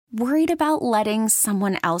Worried about letting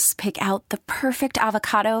someone else pick out the perfect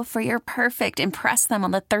avocado for your perfect impress them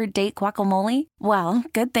on the third date guacamole? Well,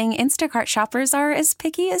 good thing Instacart shoppers are as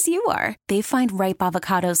picky as you are. They find ripe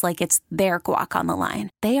avocados like it's their guac on the line.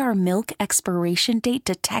 They are milk expiration date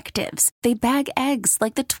detectives. They bag eggs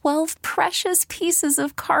like the 12 precious pieces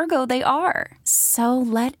of cargo they are. So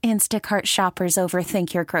let Instacart shoppers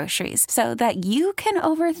overthink your groceries so that you can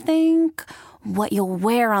overthink what you'll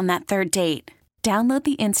wear on that third date. Download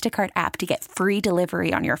the Instacart app to get free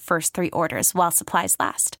delivery on your first 3 orders while supplies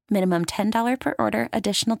last. Minimum $10 per order.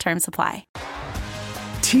 Additional terms apply.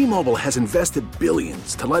 T-Mobile has invested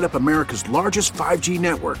billions to light up America's largest 5G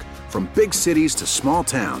network, from big cities to small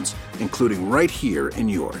towns, including right here in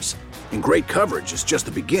yours. And great coverage is just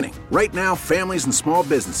the beginning. Right now, families and small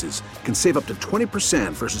businesses can save up to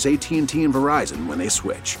 20% versus AT&T and Verizon when they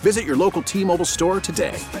switch. Visit your local T-Mobile store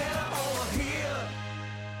today.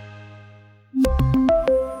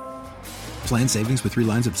 Plan savings with 3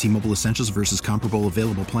 lines of T-Mobile Essentials versus comparable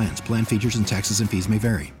available plans. Plan features and taxes and fees may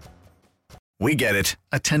vary. We get it.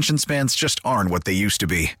 Attention spans just aren't what they used to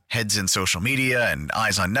be. Heads in social media and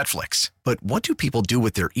eyes on Netflix. But what do people do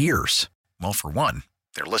with their ears? Well, for one,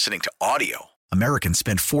 they're listening to audio. Americans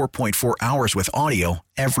spend 4.4 hours with audio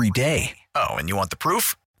every day. Oh, and you want the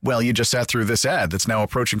proof? Well, you just sat through this ad that's now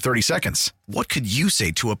approaching 30 seconds. What could you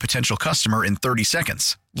say to a potential customer in 30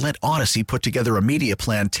 seconds? Let Odyssey put together a media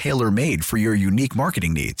plan tailor-made for your unique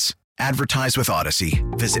marketing needs. Advertise with Odyssey.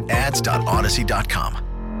 Visit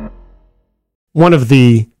ads.odyssey.com. One of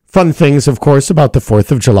the fun things, of course, about the 4th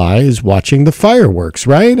of July is watching the fireworks,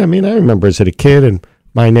 right? I mean, I remember as a kid in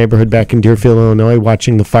my neighborhood back in Deerfield, Illinois,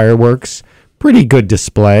 watching the fireworks. Pretty good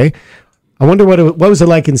display. I wonder what was it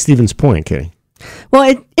like in Stevens Point, Katie?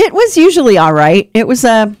 Well, it was usually all right. It was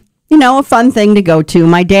a fun thing to go to.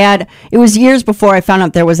 My dad, it was years before I found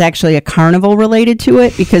out there was actually a carnival related to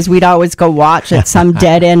it, because we'd always go watch at some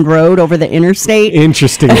dead end road over the interstate.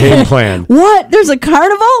 Interesting game plan. What? There's a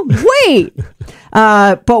carnival? Wait.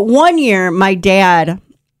 But one year, my dad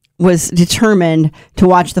was determined to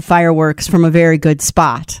watch the fireworks from a very good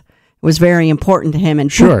spot. Was very important to him.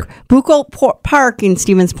 And sure. Buchel Park in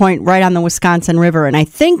Stevens Point, right on the Wisconsin River. And I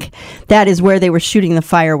think that is where they were shooting the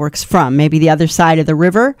fireworks from, maybe the other side of the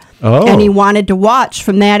river. Oh. And he wanted to watch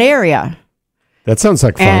from that area. That sounds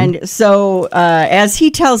like fun. And so as he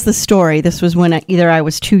tells the story, this was when either I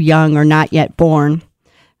was too young or not yet born.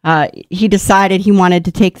 He decided he wanted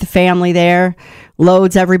to take the family there,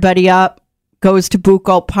 loads everybody up, goes to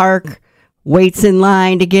Buchel Park, waits in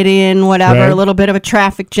line to get in, whatever, right. A little bit of a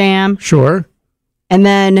traffic jam. Sure. And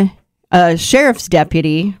then a sheriff's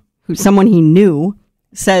deputy, someone he knew,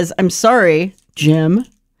 says, "I'm sorry, Jim.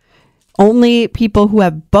 Only people who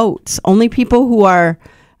have boats, only people who are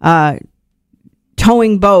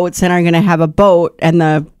towing boats and are going to have a boat and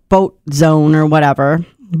the boat zone or whatever,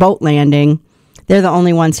 boat landing, they're the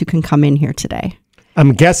only ones who can come in here today."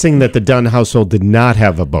 I'm guessing that the Dunn household did not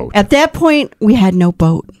have a boat. At that point, we had no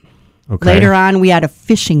boat. Okay. Later on, we had a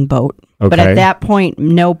fishing boat. Okay. But at that point,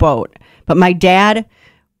 no boat. But my dad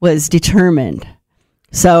was determined.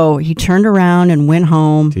 So he turned around and went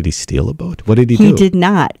home. Did he steal a boat? What did he do? He did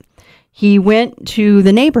not. He went to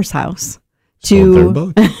the neighbor's house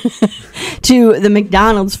to the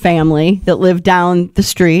McDonald's family that lived down the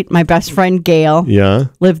street. My best friend, Gail,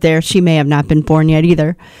 lived there. She may have not been born yet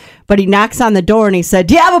either. But he knocks on the door and he said,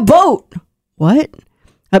 "Do you have a boat?" "What?"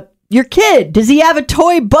 "Your kid, does he have a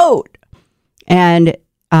toy boat?" And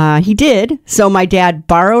he did. So my dad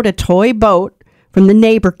borrowed a toy boat from the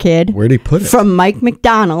neighbor kid. Where'd he put it? From Mike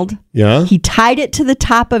McDonald. Yeah. He tied it to the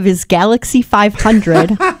top of his Galaxy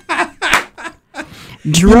 500.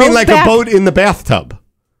 You mean like a boat in the bathtub?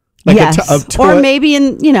 Like yes. Or maybe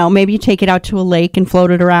maybe you take it out to a lake and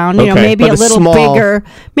float it around. Okay, Maybe a little bigger,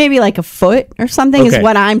 maybe like a foot or something is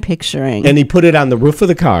what I'm picturing. And he put it on the roof of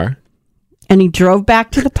the car. And he drove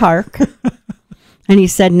back to the park. And he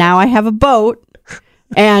said, "Now I have a boat."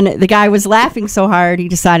 And the guy was laughing so hard, he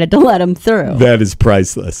decided to let him through. That is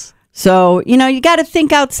priceless. So, you got to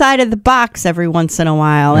think outside of the box every once in a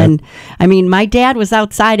while. Yeah. And, I mean, my dad was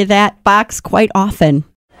outside of that box quite often.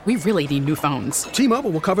 We really need new phones. T-Mobile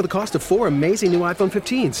will cover the cost of 4 amazing new iPhone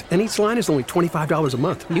 15s, and each line is only $25 a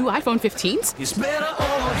month. New iPhone 15s? It's better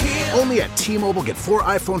over here. Only at T-Mobile, get 4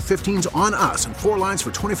 iPhone 15s on us and 4 lines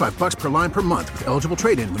for $25 per line per month with eligible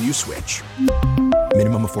trade-in when you switch.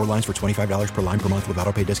 Minimum of 4 lines for $25 per line per month with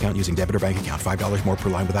autopay discount using debit or bank account. $5 more per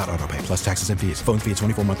line without autopay, plus taxes and fees. Phone fee at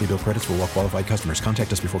 24 monthly bill credits for well-qualified customers.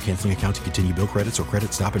 Contact us before canceling account to continue bill credits or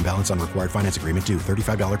credit stop and balance on required finance agreement due.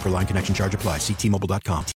 $35 per line connection charge applies. See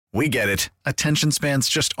T-Mobile.com. We get it. Attention spans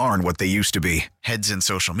just aren't what they used to be. Heads in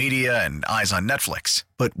social media and eyes on Netflix.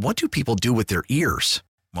 But what do people do with their ears?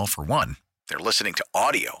 Well, for one, they're listening to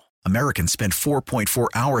audio. Americans spend 4.4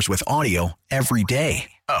 hours with audio every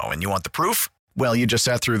day. Oh, and you want the proof? Well, you just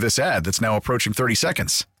sat through this ad that's now approaching 30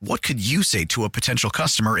 seconds. What could you say to a potential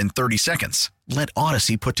customer in 30 seconds? Let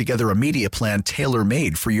Odyssey put together a media plan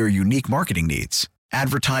tailor-made for your unique marketing needs.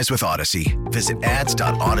 Advertise with Odyssey. Visit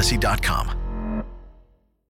ads.odyssey.com.